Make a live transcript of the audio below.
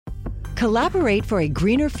Collaborate for a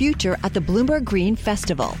greener future at the Bloomberg Green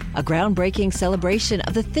Festival, a groundbreaking celebration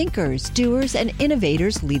of the thinkers, doers, and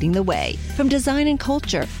innovators leading the way. From design and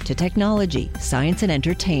culture to technology, science, and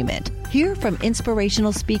entertainment. Hear from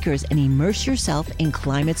inspirational speakers and immerse yourself in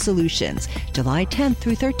climate solutions. July 10th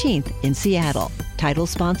through 13th in Seattle. Title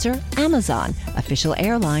sponsor, Amazon. Official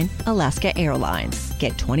airline, Alaska Airlines.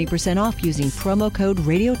 Get 20% off using promo code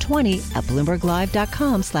radio20 at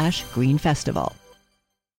BloombergLive.com/Green Festival.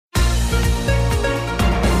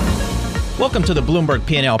 Welcome to the Bloomberg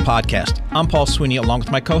P&L podcast. I'm Paul Sweeney along with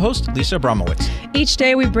my co-host, Lisa Abramowitz. Each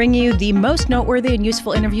day we bring you the most noteworthy and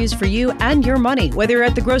useful interviews for you and your money, whether you're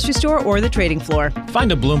at the grocery store or the trading floor. Find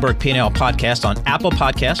the Bloomberg P&L podcast on Apple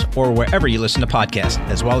Podcasts or wherever you listen to podcasts,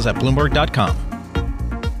 as well as at Bloomberg.com.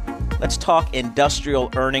 Let's talk industrial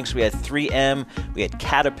earnings. We had 3M, we had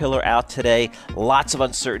Caterpillar out today. Lots of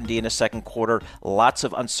uncertainty in the second quarter, lots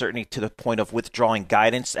of uncertainty to the point of withdrawing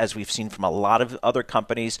guidance, as we've seen from a lot of other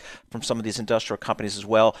companies, from some of these industrial companies as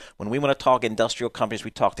well. When we want to talk industrial companies, we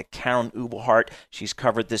talk to Karen Ubelhart. She's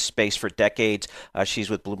covered this space for decades. She's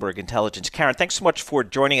with Bloomberg Intelligence. Karen, thanks so much for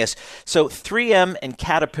joining us. So 3M and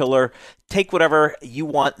Caterpillar, take whatever you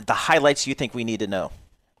want, the highlights you think we need to know.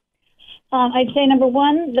 I'd say, number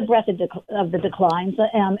one, the breadth of the declines.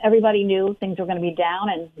 Everybody knew things were going to be down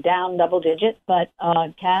and down double digits, but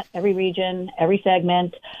CAT, every region, every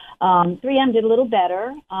segment. 3M did a little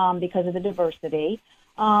better because of the diversity.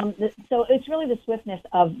 So it's really the swiftness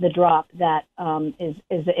of the drop that is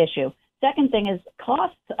the issue. Second thing is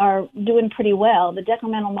costs are doing pretty well. The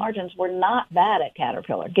decremental margins were not bad at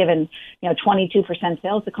Caterpillar, given 22%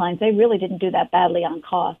 sales declines. They really didn't do that badly on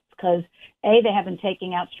costs because A, they have been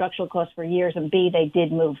taking out structural costs for years, and B, they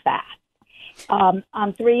did move fast. On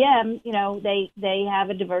 3M, they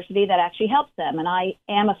have a diversity that actually helps them, and I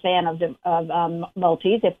am a fan of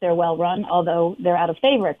multis if they're well run, although they're out of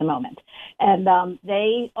favor at the moment. And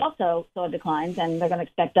they also saw declines, and they're going to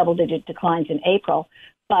expect double-digit declines in April,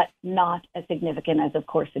 but not as significant as, of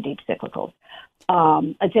course, the deep cyclicals.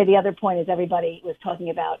 I'd say the other point is everybody was talking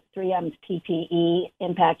about 3M's PPE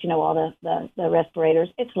impact, all the respirators.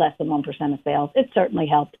 It's less than 1% of sales. It certainly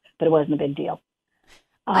helped, but it wasn't a big deal.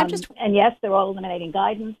 And yes, they're all eliminating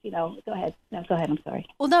guidance. Go ahead. No, go ahead. I'm sorry.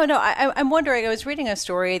 Well, no. I'm wondering. I was reading a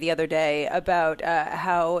story the other day about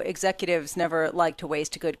how executives never like to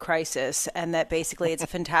waste a good crisis, and that basically it's a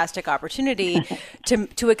fantastic opportunity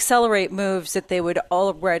to accelerate moves that they would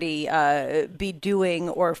already be doing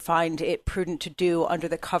or find it prudent to do under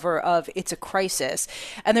the cover of it's a crisis.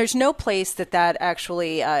 And there's no place that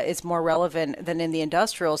actually is more relevant than in the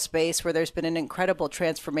industrial space, where there's been an incredible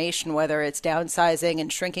transformation, whether it's downsizing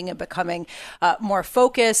and shrinking and becoming more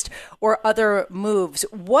focused or other moves.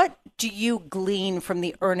 What do you glean from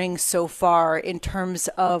the earnings so far in terms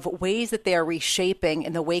of ways that they are reshaping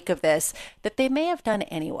in the wake of this that they may have done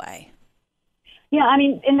anyway? Yeah, I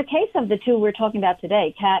mean, in the case of the two we're talking about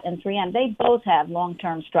today, CAT and 3M, they both have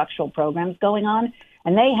long-term structural programs going on.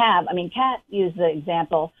 And they have, CAT used the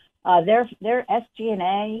example, their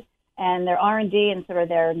SG&A and their R&D and sort of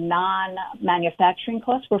their non-manufacturing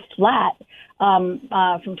costs were flat from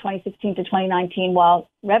 2016 to 2019, while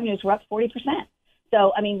revenues were up 40%.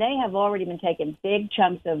 So, they have already been taking big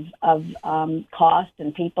chunks of cost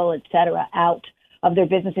and people, et cetera, out of their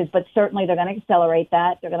businesses. But certainly they're going to accelerate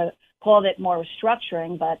that. They're going to call it more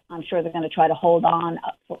restructuring, but I'm sure they're going to try to hold on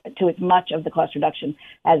to as much of the cost reduction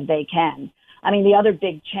as they can. The other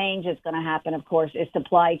big change that's going to happen, of course, is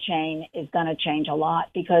supply chain is going to change a lot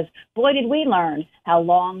because, boy, did we learn how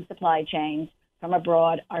long supply chains from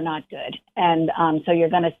abroad are not good. And so you're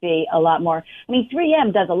going to see a lot more.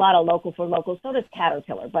 3M does a lot of local for local, so does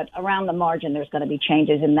Caterpillar, but around the margin, there's going to be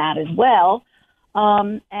changes in that as well.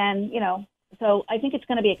 So I think it's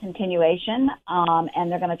going to be a continuation,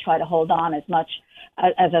 and they're going to try to hold on as much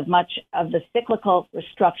of the cyclical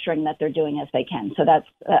restructuring that they're doing as they can. So that's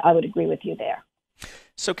I would agree with you there.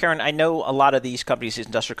 So, Karen, I know a lot of these companies, these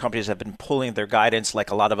industrial companies, have been pulling their guidance like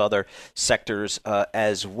a lot of other sectors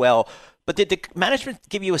as well. But did the management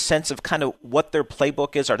give you a sense of kind of what their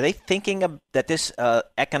playbook is? Are they thinking that this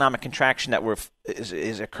economic contraction that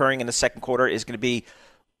is occurring in the second quarter is going to be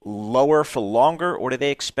lower for longer, or do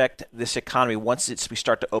they expect this economy, once we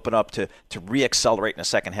start to open up, to reaccelerate in the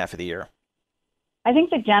second half of the year? I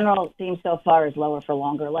think the general theme so far is lower for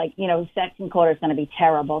longer. Second quarter is going to be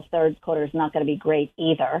terrible. Third quarter is not going to be great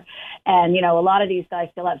either. And, a lot of these guys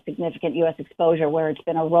still have significant U.S. exposure where it's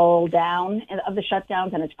been a roll down of the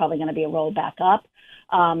shutdowns, and it's probably going to be a roll back up.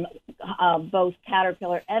 Both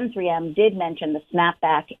Caterpillar and 3M did mention the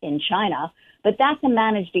snapback in China, But that's a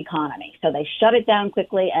managed economy. So they shut it down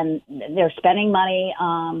quickly, and they're spending money,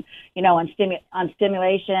 on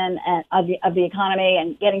stimulation and of the economy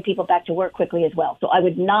and getting people back to work quickly as well. So I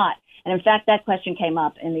would not. And in fact, that question came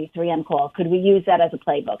up in the 3M call. Could we use that as a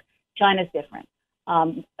playbook? China's different.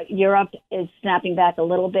 Europe is snapping back a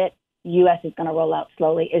little bit. U.S. is going to roll out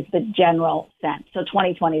slowly is the general sense. So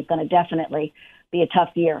 2020 is going to definitely be a tough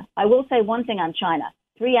year. I will say one thing on China.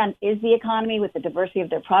 3M is the economy with the diversity of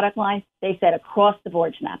their product lines. They said across the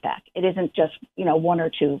board snapback. It isn't just, one or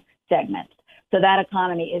two segments. So that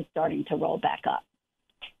economy is starting to roll back up.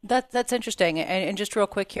 That's interesting. And just real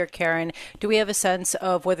quick here, Karen, do we have a sense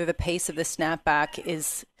of whether the pace of the snapback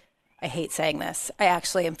is, I hate saying this, I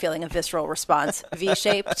actually am feeling a visceral response,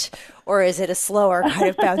 V-shaped, or is it a slower kind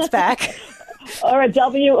of bounce back? Or a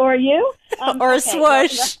W or a U? Or a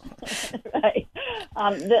swoosh. Right.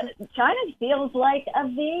 China feels like a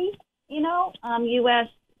V, U.S.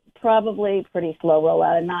 probably pretty slow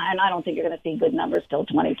rollout. And I don't think you're going to see good numbers till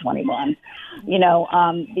 2021,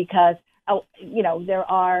 because, there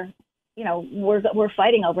are, we're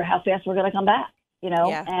fighting over how fast we're going to come back.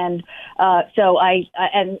 Yeah. And so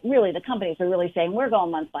and really the companies are really saying we're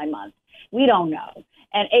going month by month. We don't know.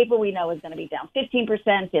 And April we know is going to be down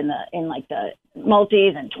 15% in the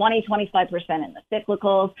multis and 25% in the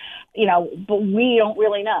cyclicals, but we don't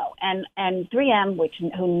really know. And 3M,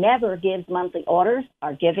 who never gives monthly orders,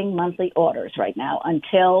 are giving monthly orders right now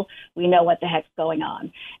until we know what the heck's going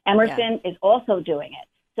on. Emerson is also doing it.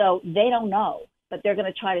 So they don't know, but they're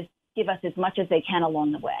going to try to give us as much as they can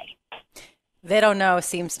along the way. They don't know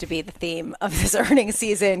seems to be the theme of this earnings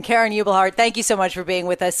season. Karen Ubelhart, thank you so much for being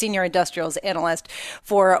with us, Senior Industrials Analyst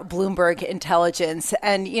for Bloomberg Intelligence.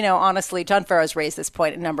 And, honestly, John Farrow's raised this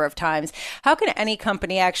point a number of times. How can any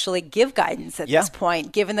company actually give guidance at this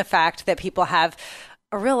point, given the fact that people have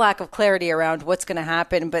a real lack of clarity around what's going to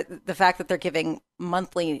happen, but the fact that they're giving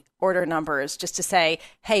monthly order numbers just to say,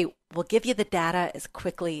 hey, we'll give you the data as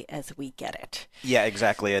quickly as we get it. Yeah,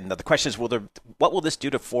 exactly. And the question is, what will this do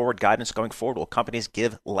to forward guidance going forward? Will companies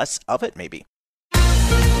give less of it, maybe?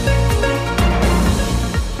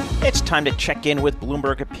 It's time to check in with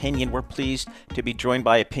Bloomberg Opinion. We're pleased to be joined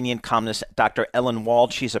by opinion columnist Dr. Ellen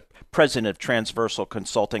Wald. She's a president of Transversal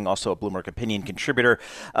Consulting, also a Bloomberg Opinion contributor.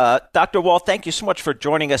 Dr. Wald, thank you so much for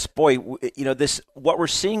joining us. Boy, what we're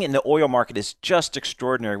seeing in the oil market is just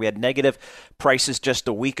extraordinary. We had negative prices just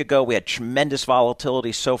a week ago. We had tremendous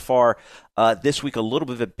volatility so far this week, a little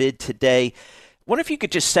bit of a bid today. I wonder if you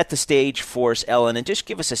could just set the stage for us, Ellen, and just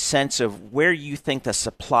give us a sense of where you think the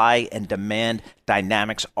supply and demand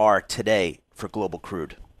dynamics are today for global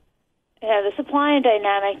crude. Yeah, the supply and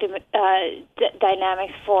dynamics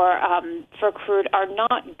for crude are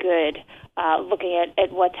not good. Looking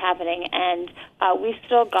at what's happening, and we've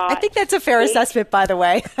still got. I think that's a fair assessment, by the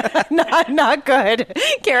way. not good.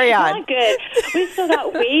 Carry on. Not good. We've still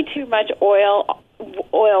got way too much oil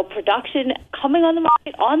production coming on the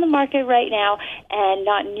market right now, and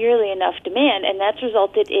not nearly enough demand, and that's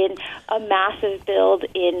resulted in a massive build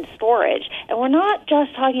in storage. And we're not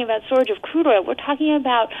just talking about storage of crude oil. We're talking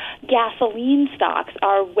about gasoline stocks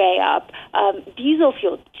are way up, diesel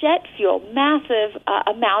fuel, jet fuel, massive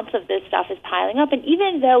amounts of this stuff is piling up. And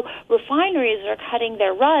even though refineries are cutting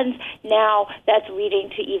their runs, now that's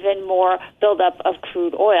leading to even more buildup of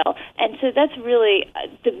crude oil. And so that's really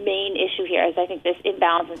the main issue here, is I think this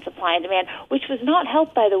imbalance in supply and demand, which was not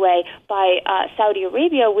helped, by the way, by Saudi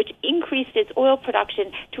Arabia, which increased its oil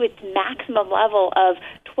production to its maximum level of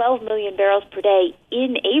 12 million barrels per day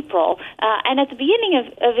in April. And at the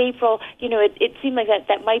beginning of April, it seemed like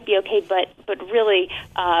that might be okay, but really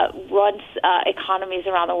once economies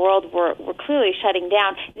around the world were clearly shutting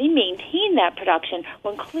down, they maintained that production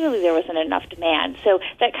when clearly there wasn't enough demand. So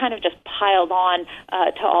that kind of just piled on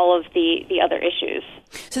to all of the other issues.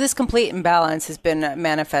 So this complete imbalance has been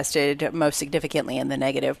manifested most significantly in the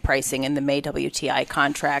negative pricing in the May WTI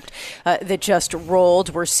contract that just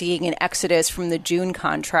rolled. We're seeing an exodus from the June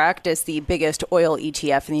contract as the biggest oil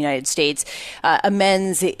ETF in the United States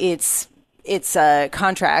amends its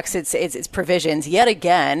contracts, its provisions yet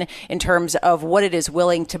again in terms of what it is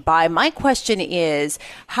willing to buy. My question is,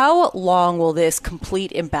 how long will this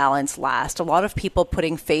complete imbalance last? A lot of people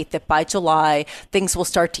putting faith that by July things will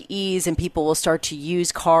start to ease and people will start to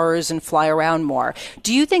use cars and fly around more.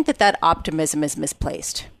 Do you think that optimism is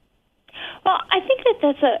misplaced? Well, I think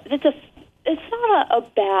it's not a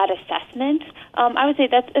bad assessment. I would say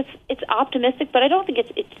it's optimistic, but I don't think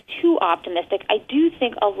it's too optimistic. I do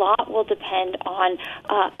think a lot will depend on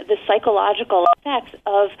the psychological effects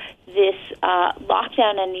of this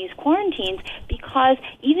lockdown and these quarantines, because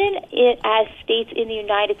even as states in the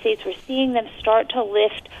United States, we're seeing them start to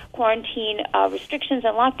lift quarantine restrictions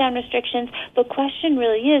and lockdown restrictions. The question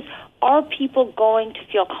really is, are people going to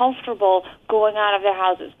feel comfortable going out of their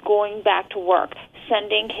houses, going back to work,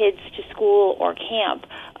 sending kids to school or camp?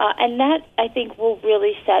 And that, I think, will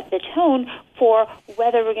really set the tone for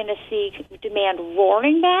whether we're going to see demand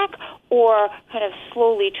roaring back or kind of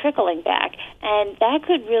slowly trickling back. And that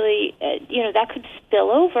could really, that could spill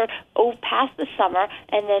over past the summer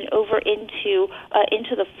and then over into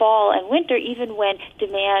the fall and winter, even when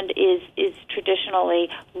demand is traditionally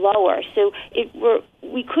lower. So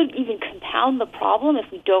we could even compound the problem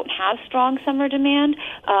if we don't have strong summer demand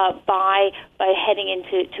by heading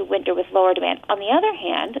into winter with lower demand. On the other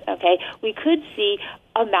hand, we could see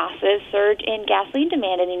a massive surge in gasoline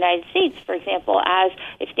demand in the United States, for example, as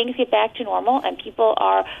if things get back to normal and people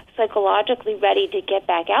are psychologically ready to get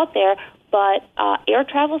back out there, but air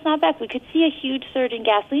travel's not back, we could see a huge surge in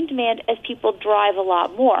gasoline demand as people drive a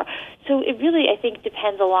lot more. So it really, I think,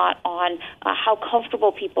 depends a lot on how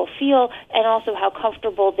comfortable people feel and also how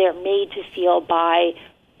comfortable they're made to feel by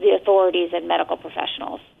the authorities and medical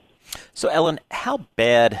professionals. So, Ellen, how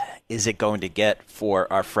bad is it going to get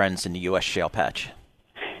for our friends in the U.S. shale patch?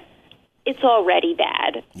 It's already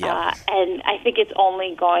bad, and I think it's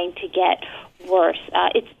only going to get worse.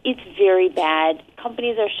 It's very bad.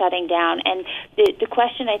 Companies are shutting down, and the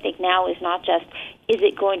question I think now is not just, is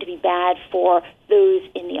it going to be bad for those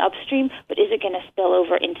in the upstream, but is it going to spill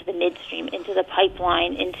over into the midstream, into the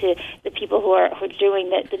pipeline, into the people who are doing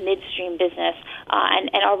the midstream business,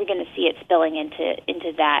 and are we going to see it spilling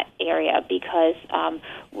into that area? Because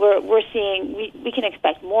we're seeing, we can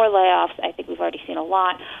expect more layoffs. I think we've already seen a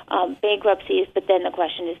lot, bankruptcies, but then the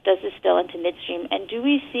question is, does this spill into midstream, and do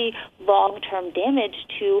we see long-term damage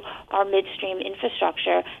to our midstream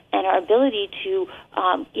infrastructure and our ability to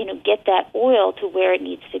get that oil to where it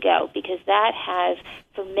needs to go? Because that has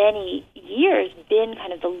for many years been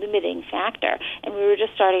kind of the limiting factor, and we were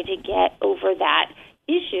just starting to get over that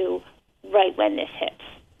issue right when this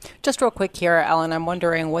hits. Just real quick here, Ellen, I'm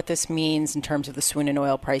wondering what this means in terms of the swoon in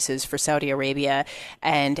oil prices for Saudi Arabia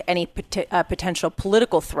and any potential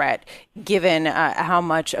political threat, given how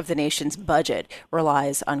much of the nation's budget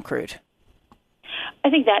relies on crude. I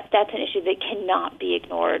think that's an issue that cannot be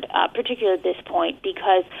ignored, particularly at this point,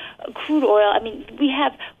 because crude oil, I mean, we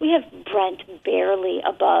have Brent barely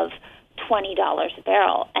above $20 a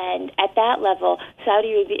barrel, and at that level,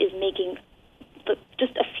 Saudi Arabia is making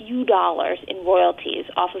just a few dollars in royalties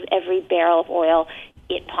off of every barrel of oil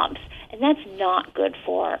it pumps. And that's not good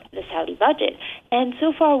for the Saudi budget. And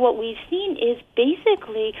so far what we've seen is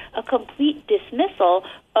basically a complete dismissal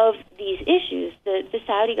of these issues. The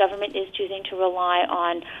Saudi government is choosing to rely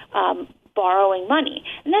on borrowing money.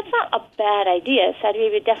 And that's not a bad idea. Saudi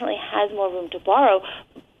Arabia definitely has more room to borrow,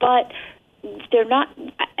 but they're not.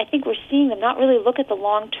 I think we're seeing them not really look at the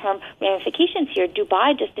long-term ramifications here.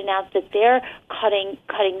 Dubai just announced that they're cutting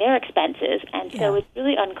their expenses, and so it's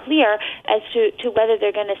really unclear as to whether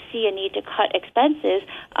they're going to see a need to cut expenses.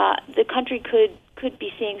 The country could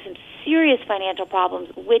be seeing some serious financial problems,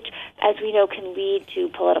 which, as we know, can lead to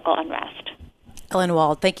political unrest. Ellen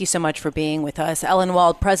Wald, thank you so much for being with us. Ellen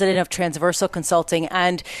Wald, president of Transversal Consulting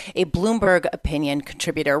and a Bloomberg Opinion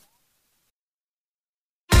contributor.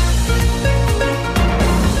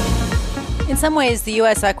 In some ways, the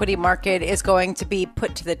U.S. equity market is going to be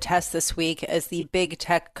put to the test this week as the big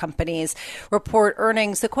tech companies report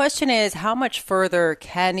earnings. The question is, how much further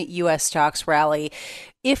can U.S. stocks rally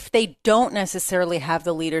if they don't necessarily have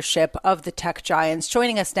the leadership of the tech giants?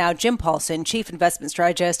 Joining us now, Jim Paulson, Chief Investment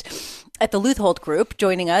Strategist at the Luthold Group,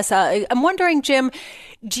 joining us. I'm wondering, Jim,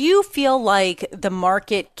 do you feel like the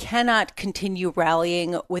market cannot continue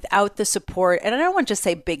rallying without the support? And I don't want to just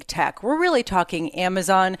say big tech. We're really talking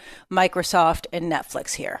Amazon, Microsoft, and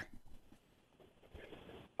Netflix here.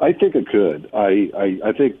 I think it could.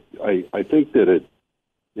 I think that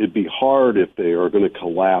it'd be hard if they are going to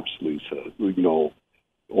collapse, Lisa.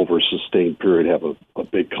 Over a sustained period, have a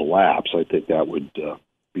big collapse. I think that would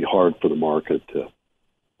be hard for the market to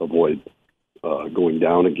avoid going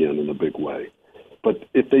down again in a big way. But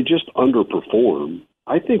if they just underperform,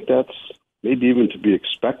 I think that's maybe even to be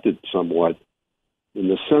expected somewhat, in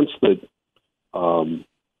the sense that,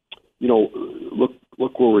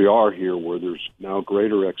 look where we are here, where there's now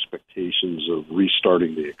greater expectations of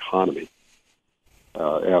restarting the economy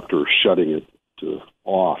after shutting it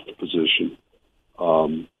off position.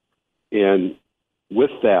 And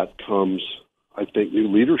with that comes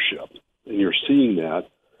new leadership. And you're seeing that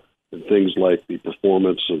in things like the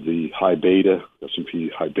performance of the high beta, S&P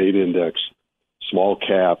high beta index, small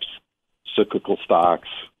caps, cyclical stocks,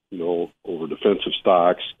 over defensive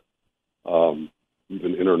stocks,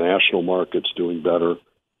 even international markets doing better.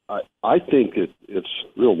 I think it's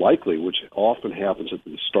real likely, which often happens at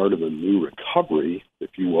the start of a new recovery, if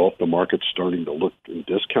you will, if the market's starting to look and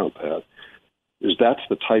discount that, is that's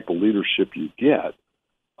the type of leadership you get.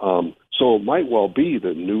 So it might well be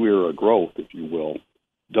that new era growth, if you will,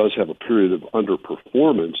 does have a period of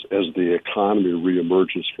underperformance as the economy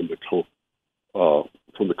reemerges from the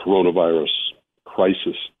coronavirus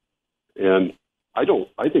crisis. And I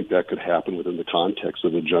think that could happen within the context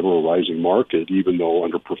of a general rising market, even though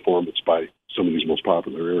underperformance by some of these most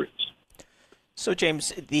popular areas. So,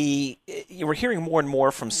 James, we're hearing more and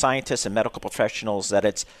more from scientists and medical professionals that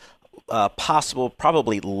it's possible,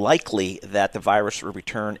 probably likely, that the virus will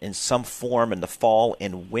return in some form in the fall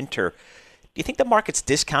and winter. Do you think the market's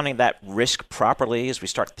discounting that risk properly as we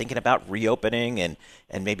start thinking about reopening and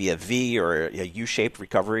maybe a V or a U-shaped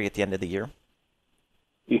recovery at the end of the year?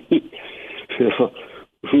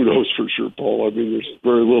 Who knows for sure, Paul? I mean, there's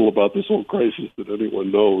very little about this whole crisis that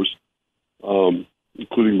anyone knows,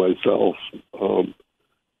 including myself.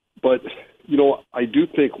 But, I do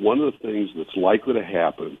think one of the things that's likely to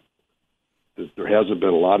happen that there hasn't been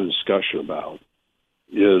a lot of discussion about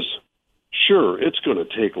is, sure, it's going to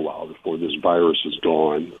take a while before this virus is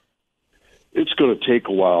gone. It's going to take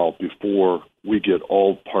a while before we get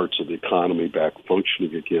all parts of the economy back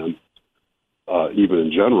functioning again, even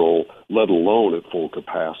in general, let alone at full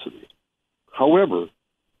capacity. However,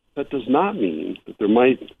 that does not mean that there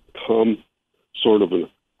might come sort of an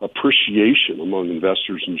appreciation among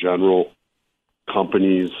investors in general,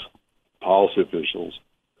 companies, policy officials,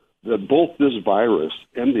 that both this virus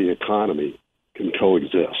and the economy can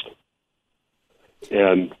coexist.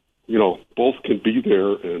 And, both can be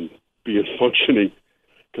there and be in functioning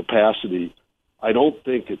capacity. I don't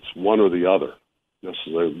think it's one or the other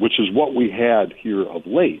necessarily, which is what we had here of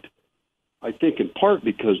late. I think in part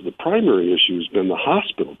because the primary issue has been the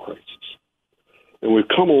hospital crisis. And we've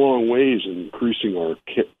come a long ways in increasing our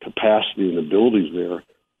capacity and abilities there.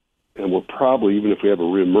 And we're probably, even if we have a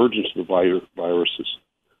reemergence of the virus, it's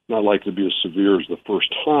not likely to be as severe as the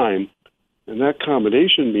first time. And that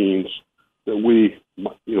combination means that we,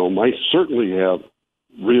 might certainly have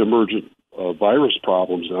reemergent virus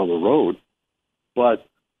problems down the road, but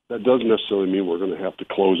that doesn't necessarily mean we're going to have to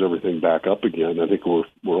close everything back up again. I think we're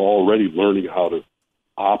already learning how to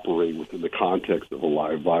operate within the context of a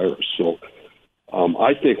live virus. So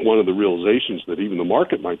I think one of the realizations that even the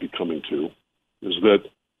market might be coming to is that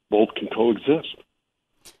both can coexist.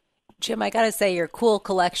 Jim, I got to say, your cool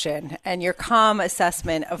collection and your calm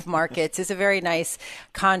assessment of markets is a very nice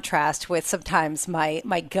contrast with sometimes my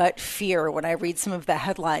gut fear when I read some of the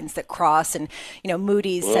headlines that cross and,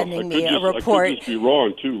 Moody's sending me a report. I could just be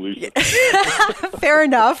wrong too, Lisa. Fair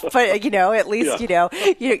enough. But, at least,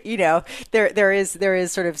 there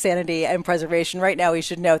is sort of sanity and preservation. Right now, we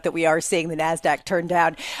should note that we are seeing the NASDAQ turn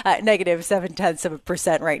down negative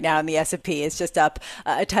 0.7% right now. And the S&P is just up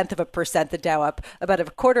 0.1%, the Dow up about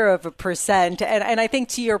 0.25%. And I think,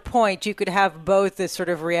 to your point, you could have both this sort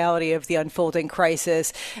of reality of the unfolding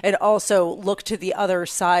crisis and also look to the other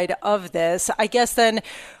side of this. I guess then,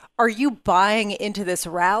 are you buying into this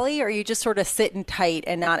rally, or are you just sort of sitting tight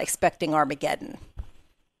and not expecting Armageddon?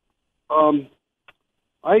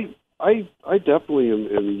 I definitely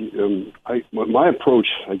am. My approach,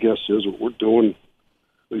 I guess, is what we're doing,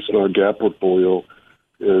 at least in our gap portfolio,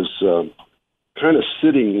 is kind of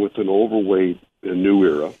sitting with an overweight in new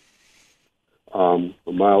era. A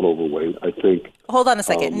mild overweight, I think. Hold on a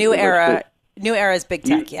second. New era is big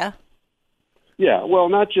tech, yeah? Yeah, well,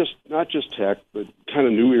 not just tech, but kind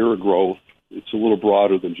of new era growth. It's a little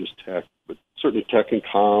broader than just tech, but certainly tech and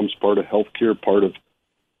comms, part of healthcare, part of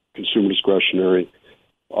consumer discretionary.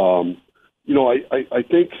 I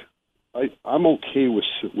think I'm okay with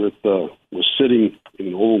sitting in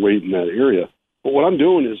an overweight in that area. But what I'm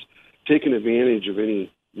doing is taking advantage of any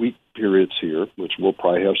weak periods here, which we'll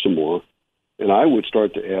probably have some more. And I would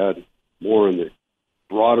start to add more in the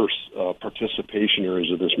broader participation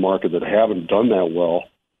areas of this market that haven't done that well,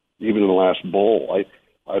 even in the last bull.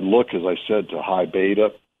 I'd look, as I said, to high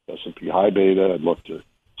beta, S&P high beta. I'd look to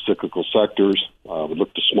cyclical sectors. I would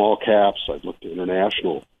look to small caps. I'd look to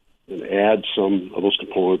international and add some of those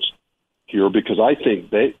components here because I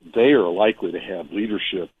think they are likely to have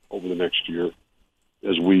leadership over the next year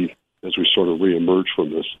as we sort of reemerge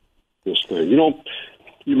from this thing.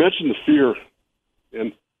 You mentioned the fear.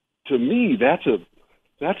 And to me, that's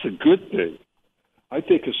a good thing. I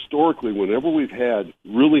think historically, whenever we've had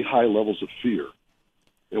really high levels of fear,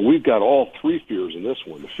 and we've got all three fears in this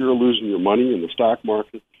one, the fear of losing your money in the stock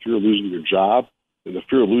market, the fear of losing your job, and the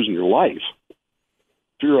fear of losing your life,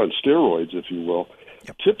 fear on steroids, if you will.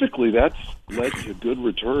 Yep. Typically, that's led to good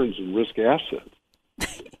returns in risk assets.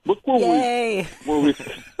 Look where we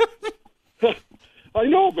I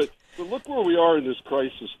know, but look where we are in this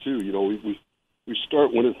crisis, too. You know, we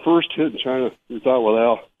start, when it first hit in China, we thought,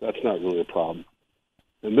 well, that's not really a problem.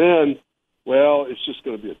 And then, well, it's just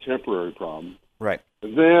going to be a temporary problem. Right.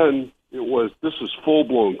 And then this is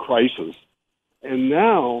full-blown crisis. And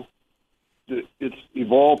now it's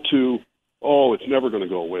evolved to, it's never going to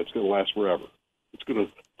go away. It's going to last forever. It's going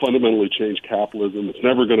to fundamentally change capitalism. It's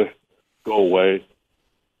never going to go away.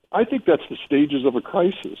 I think that's the stages of a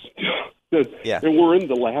crisis. Yeah. And we're in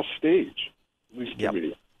the last stage, at least to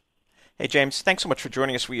me. Hey, James, thanks so much for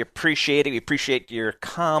joining us. We appreciate it. We appreciate your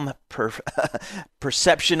calm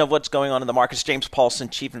perception of what's going on in the markets. James Paulson,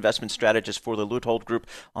 Chief Investment Strategist for the Leuthold Group,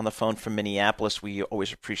 on the phone from Minneapolis. We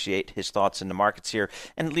always appreciate his thoughts in the markets here.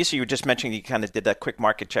 And Lisa, you were just mentioning you kind of did that quick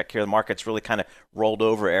market check here. The market's really kind of rolled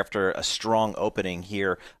over after a strong opening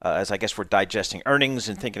here, as I guess we're digesting earnings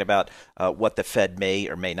and thinking about what the Fed may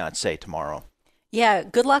or may not say tomorrow. Yeah,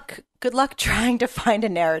 good luck trying to find a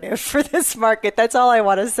narrative for this market. That's all I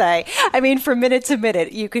want to say. I mean, from minute to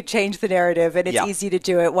minute, you could change the narrative, and it's easy to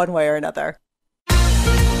do it one way or another.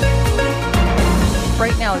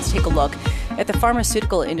 Right now, let's take a look at the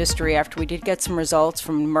pharmaceutical industry after we did get some results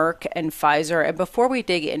from Merck and Pfizer. And before we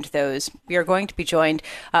dig into those, we are going to be joined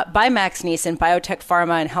by Max Neeson, biotech,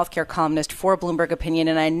 pharma, and healthcare columnist for Bloomberg Opinion.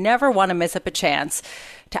 And I never want to miss up a chance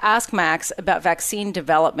to ask Max about vaccine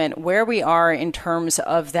development, where we are in terms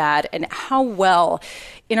of that, and how well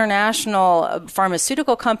international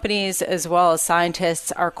pharmaceutical companies as well as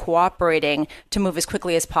scientists are cooperating to move as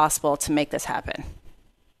quickly as possible to make this happen.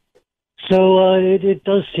 So it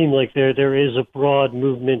does seem like there is a broad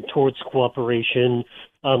movement towards cooperation,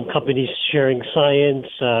 companies sharing science,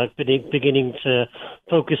 beginning to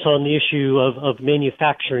focus on the issue of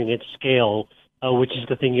manufacturing at scale, which is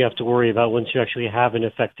the thing you have to worry about once you actually have an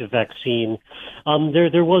effective vaccine.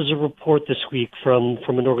 There was a report this week from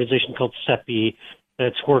an organization called CEPI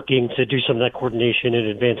that's working to do some of that coordination and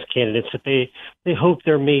advance candidates, that they hope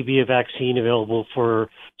there may be a vaccine available for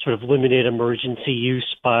sort of limited emergency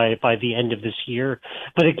use by the end of this year.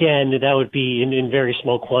 But again, that would be in very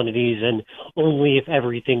small quantities and only if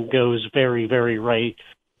everything goes very, very right.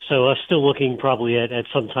 So still looking probably at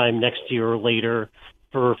sometime next year or later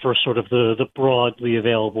for sort of the broadly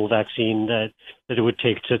available vaccine that it would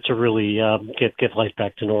take to really get life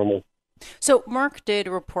back to normal. So Merck did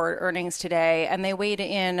report earnings today, and they weighed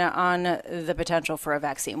in on the potential for a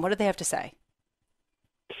vaccine. What did they have to say?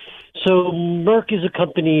 So Merck is a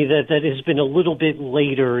company that has been a little bit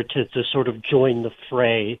later to sort of join the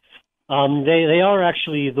fray. They are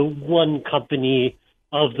actually the one company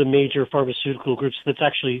of the major pharmaceutical groups that's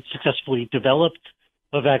actually successfully developed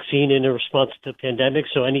a vaccine in a response to the pandemic.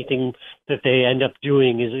 So anything that they end up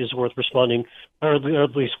doing is worth responding, or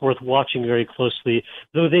at least worth watching very closely,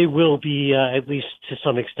 though they will be at least to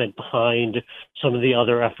some extent behind some of the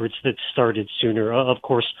other efforts that started sooner. Of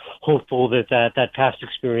course, hopeful that past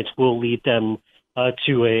experience will lead them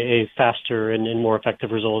to a faster and more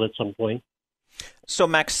effective result at some point. So,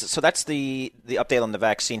 Max, so that's the update on the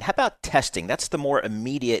vaccine. How about testing? That's the more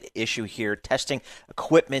immediate issue here. Testing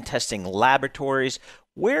equipment, testing laboratories.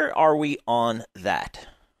 Where are we on that?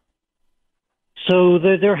 So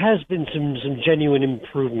there has been some genuine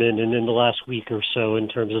improvement in the last week or so in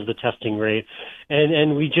terms of the testing rate.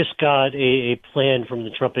 And we just got a plan from the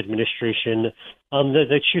Trump administration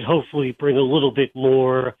that should hopefully bring a little bit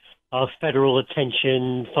more federal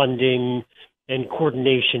attention, funding, and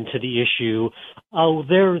coordination to the issue.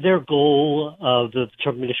 Their goal, the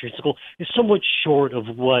Trump administration's goal, is somewhat short of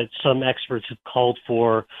what some experts have called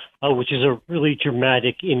for, which is a really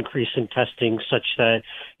dramatic increase in testing, such that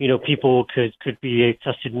people could be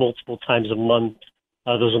tested multiple times a month.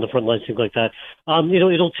 Those on the front lines, things like that.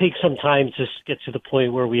 It'll take some time to get to the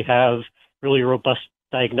point where we have really robust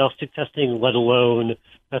diagnostic testing, let alone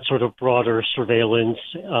that sort of broader surveillance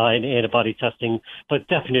and antibody testing, but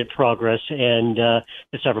definite progress, and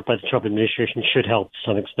this effort by the Trump administration should help to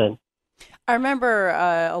some extent. I remember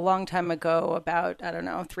a long time ago, about,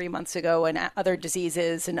 3 months ago, when other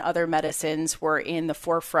diseases and other medicines were in the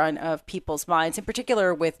forefront of people's minds, in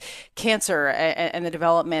particular with cancer and the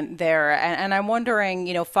development there. And I'm wondering,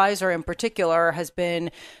 Pfizer in particular has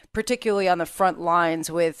been particularly on the front lines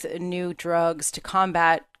with new drugs to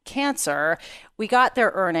combat cancer. We got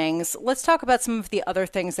their earnings. Let's talk about some of the other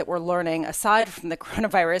things that we're learning aside from the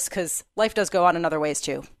coronavirus, because life does go on in other ways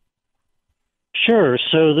too. Sure.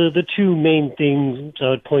 So the two main things I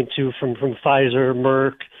would point to from Pfizer,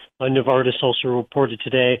 Merck, Novartis also reported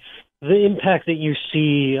today, the impact that you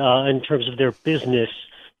see in terms of their business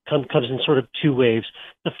comes in sort of two waves.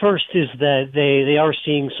 The first is that they are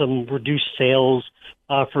seeing some reduced sales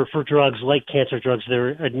for drugs like cancer drugs that are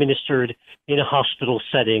administered in a hospital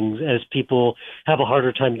setting, as people have a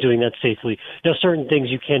harder time doing that safely. Now, certain things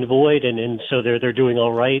you can't avoid, and so they're doing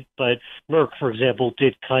all right. But Merck, for example,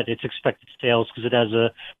 did cut its expected sales because it has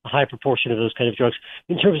a high proportion of those kind of drugs.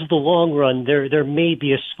 In terms of the long run, there may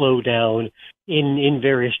be a slowdown in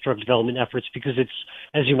various drug development efforts because it's,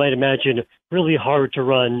 as you might imagine, really hard to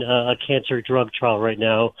run a cancer drug trial right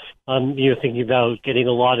now. Thinking about getting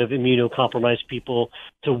a lot of immunocompromised people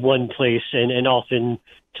to one place and often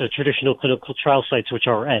to traditional clinical trial sites, which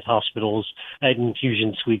are at hospitals, at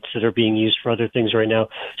infusion suites that are being used for other things right now.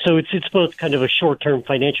 So it's both kind of a short-term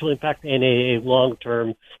financial impact and a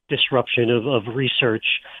long-term disruption of research.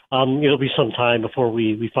 It'll be some time before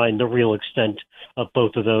we find the real extent of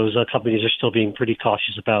both of those. Companies are still being pretty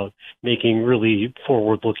cautious about making really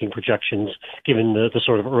forward-looking projections, given the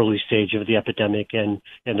sort of early stage of the epidemic and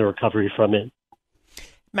the recovery from it.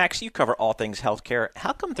 Max, you cover all things healthcare.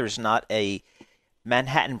 How come there's not a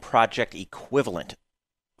Manhattan Project equivalent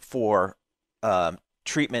for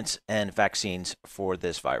treatments and vaccines for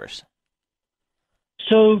this virus?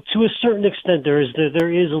 So, to a certain extent, there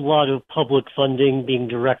is a lot of public funding being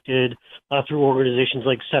directed through organizations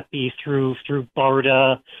like CEPI, through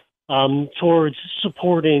BARDA, towards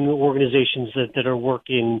supporting organizations that are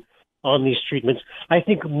working on these treatments. I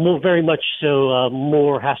think very much so.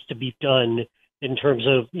 More has to be done in terms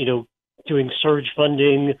of doing surge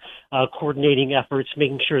funding, coordinating efforts,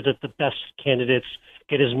 making sure that the best candidates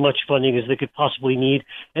get as much funding as they could possibly need.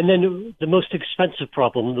 And then the most expensive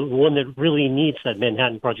problem, the one that really needs that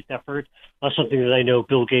Manhattan Project effort, something that I know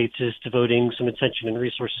Bill Gates is devoting some attention and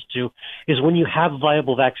resources to, is when you have a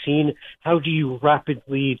viable vaccine, how do you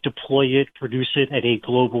rapidly deploy it, produce it at a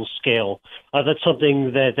global scale? That's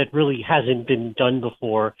something that really hasn't been done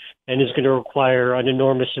before and is going to require an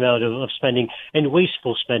enormous amount of spending and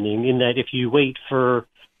wasteful spending, in that if you wait for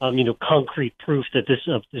concrete proof that this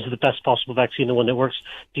is the best possible vaccine, the one that works,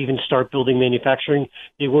 to even start building manufacturing,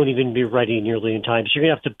 they won't even be ready nearly in time. So you're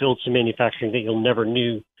going to have to build some manufacturing that you'll never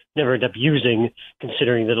end up using,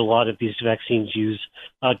 considering that a lot of these vaccines use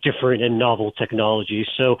different and novel technologies.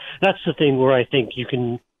 So that's the thing where I think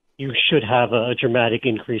you should have a dramatic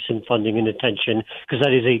increase in funding and attention, because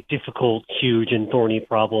that is a difficult, huge, and thorny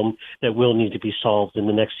problem that will need to be solved in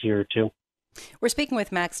the next year or two. We're speaking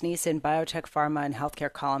with Max Neeson, biotech, pharma, and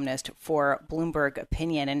healthcare columnist for Bloomberg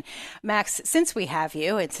Opinion. And Max, since we have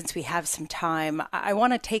you and since we have some time, I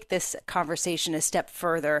want to take this conversation a step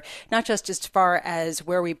further, not just as far as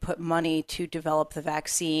where we put money to develop the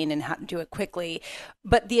vaccine and how to do it quickly,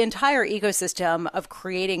 but the entire ecosystem of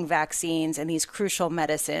creating vaccines and these crucial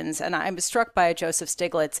medicines. And I'm struck by a Joseph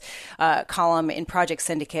Stiglitz column in Project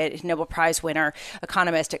Syndicate, Nobel Prize winner,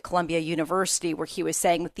 economist at Columbia University, where he was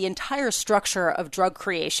saying that the entire structure of drug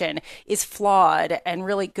creation is flawed and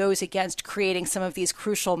really goes against creating some of these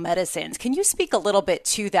crucial medicines. Can you speak a little bit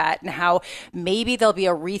to that and how maybe there'll be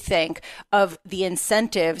a rethink of the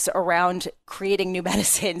incentives around creating new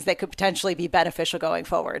medicines that could potentially be beneficial going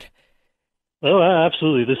forward? Oh,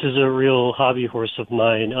 absolutely. This is a real hobby horse of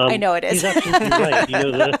mine. I know it is. He's absolutely right.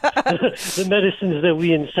 The medicines that we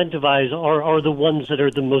incentivize are the ones that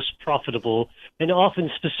are the most profitable, and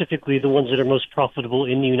often specifically the ones that are most profitable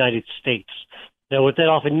in the United States. Now, what that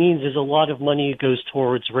often means is a lot of money goes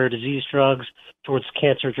towards rare disease drugs, towards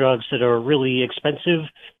cancer drugs that are really expensive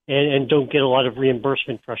and don't get a lot of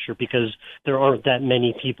reimbursement pressure because there aren't that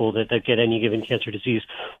many people that get any given cancer disease.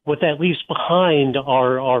 What that leaves behind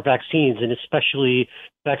are vaccines, and especially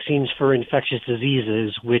vaccines for infectious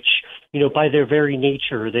diseases, which, by their very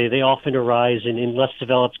nature, they often arise in less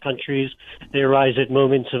developed countries. They arise at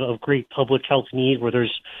moments of great public health need where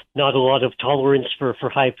there's not a lot of tolerance for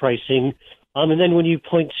high pricing. And then when you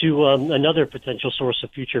point to another potential source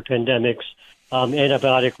of future pandemics,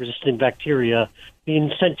 antibiotic-resistant bacteria, the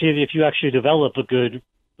incentive, if you actually develop a good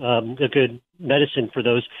medicine for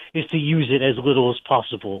those, is to use it as little as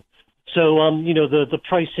possible. So, the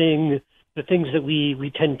pricing, the things that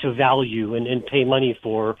we tend to value and pay money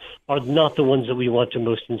for are not the ones that we want to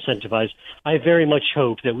most incentivize. I very much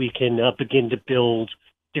hope that we can begin to build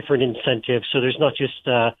different incentives. So there's not just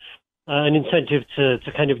an incentive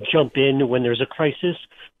to kind of jump in when there's a crisis,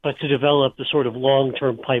 but to develop the sort of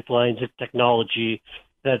long-term pipelines of technology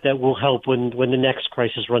that will help when the next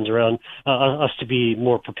crisis runs around, us to be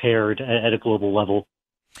more prepared at a global level.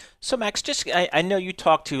 So, Max, I know you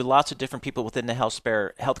talk to lots of different people within the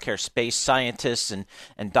healthcare space, scientists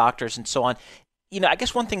and doctors and so on. I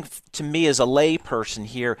guess one thing to me as a lay person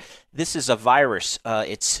here, this is a virus.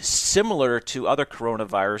 It's similar to other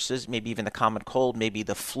coronaviruses, maybe even the common cold, maybe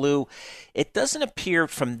the flu. It doesn't appear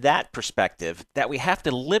from that perspective that we have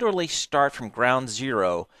to literally start from ground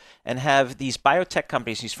zero and have these biotech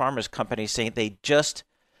companies, these pharma companies saying they just,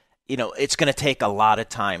 it's going to take a lot of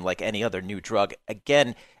time like any other new drug.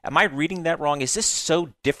 Again, am I reading that wrong? Is this so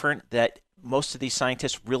different that most of these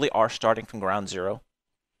scientists really are starting from ground zero?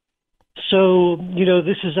 So,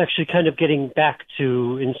 this is actually kind of getting back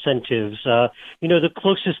to incentives. The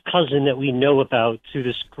closest cousin that we know about to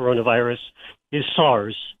this coronavirus is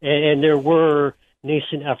SARS, and there were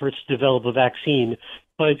nascent efforts to develop a vaccine.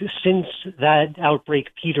 But since that outbreak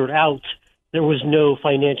petered out, there was no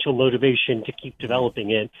financial motivation to keep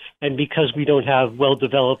developing it. And because we don't have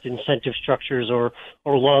well-developed incentive structures or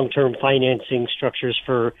long-term financing structures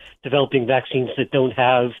for developing vaccines that don't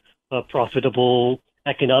have a profitable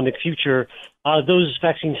economic future, those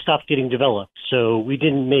vaccines stopped getting developed. So we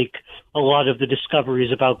didn't make a lot of the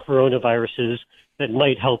discoveries about coronaviruses that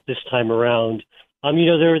might help this time around.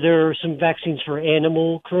 There are some vaccines for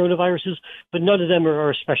animal coronaviruses, but none of them are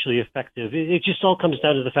especially effective. It just all comes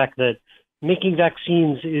down to the fact that making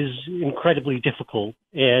vaccines is incredibly difficult,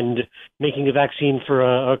 and making a vaccine for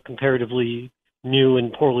a comparatively new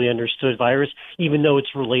and poorly understood virus, even though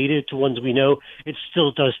it's related to ones we know, it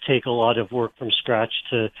still does take a lot of work from scratch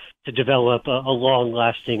to develop a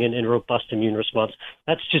long-lasting and robust immune response.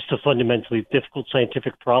 That's just a fundamentally difficult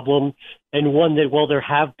scientific problem, and one that, while there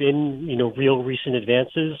have been, real recent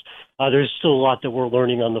advances, there's still a lot that we're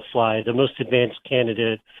learning on the fly. The most advanced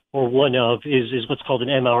candidate, or one of, is what's called an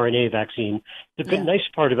mRNA vaccine. The nice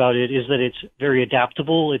part about it is that it's very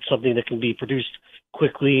adaptable. It's something that can be produced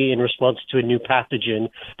quickly in response to a new pathogen.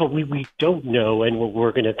 But we don't know, and what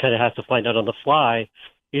we're going to kind of have to find out on the fly,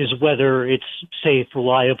 is whether it's safe,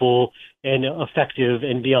 reliable, and effective,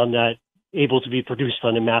 and beyond that, able to be produced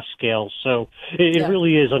on a mass scale. So it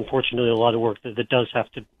really is, unfortunately, a lot of work that does have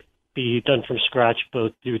to be done from scratch,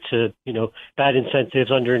 both due to, bad incentives,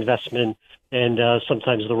 underinvestment, and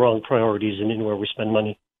sometimes the wrong priorities in where we spend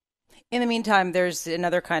money. In the meantime, there's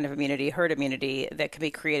another kind of immunity, herd immunity, that can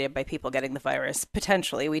be created by people getting the virus.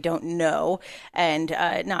 Potentially, we don't know. And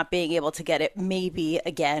not being able to get it, maybe,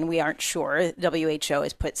 again, we aren't sure. WHO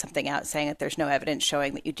has put something out saying that there's no evidence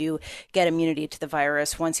showing that you do get immunity to the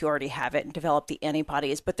virus once you already have it and develop the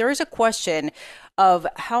antibodies. But there is a question of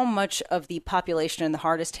how much of the population in the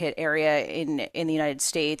hardest hit area in the United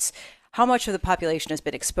States, how much of the population has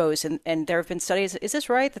been exposed? And there have been studies, is this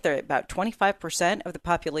right, that about 25% of the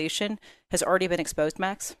population has already been exposed,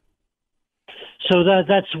 Max? So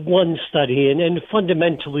that's one study, and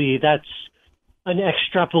fundamentally that's an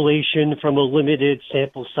extrapolation from a limited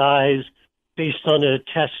sample size based on a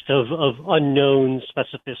test of unknown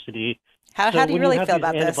specificity. How do you really feel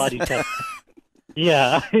about this?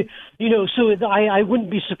 Yeah, so I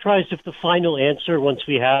wouldn't be surprised if the final answer, once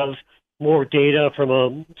we have more data from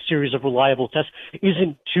a series of reliable tests,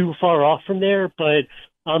 isn't too far off from there, but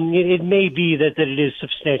it may be that it is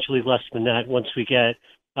substantially less than that once we get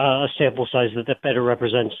a sample size that better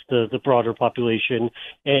represents the broader population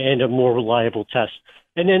and a more reliable test.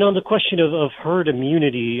 And then on the question of herd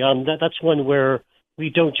immunity, that's one where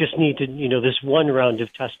we don't just need to, this one round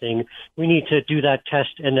of testing. We need to do that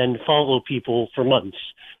test and then follow people for months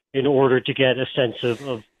in order to get a sense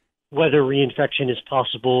of whether reinfection is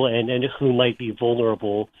possible and who might be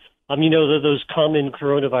vulnerable. Those common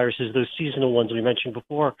coronaviruses, those seasonal ones we mentioned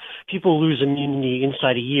before, people lose immunity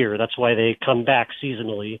inside a year. That's why they come back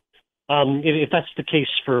seasonally. If that's the case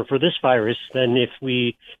for this virus, then if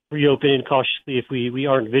we reopen and cautiously, if we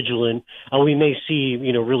aren't vigilant, we may see,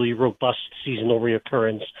 really robust seasonal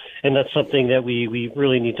reoccurrence. And that's something that we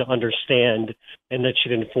really need to understand, and that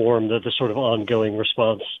should inform the sort of ongoing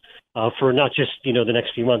response for not just, the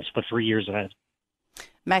next few months, but for years ahead.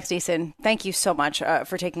 Max Neeson, thank you so much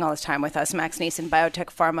for taking all this time with us. Max Neeson, biotech,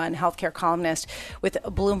 pharma, and healthcare columnist with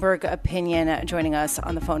Bloomberg Opinion, joining us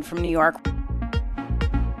on the phone from New York.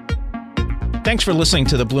 Thanks for listening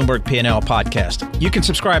to the Bloomberg P&L podcast. You can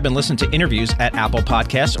subscribe and listen to interviews at Apple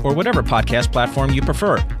Podcasts or whatever podcast platform you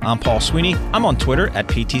prefer. I'm Paul Sweeney. I'm on Twitter at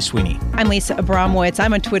PT Sweeney. I'm Lisa Abramowitz.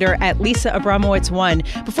 I'm on Twitter at Lisa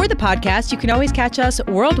Abramowitz1. Before the podcast, you can always catch us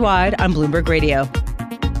worldwide on Bloomberg Radio.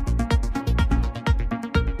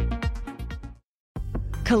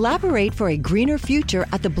 Collaborate for a greener future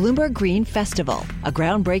at the Bloomberg Green Festival, a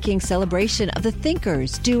groundbreaking celebration of the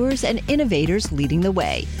thinkers, doers, and innovators leading the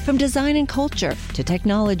way. From design and culture to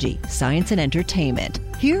technology, science, and entertainment.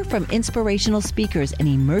 Hear from inspirational speakers and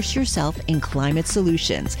immerse yourself in climate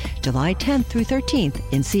solutions. July 10th through 13th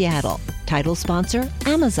in Seattle. Title sponsor,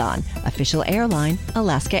 Amazon. Official airline,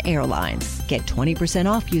 Alaska Airlines. Get 20%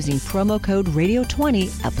 off using promo code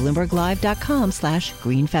radio20 at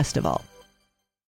BloombergLive.com/Green Festival.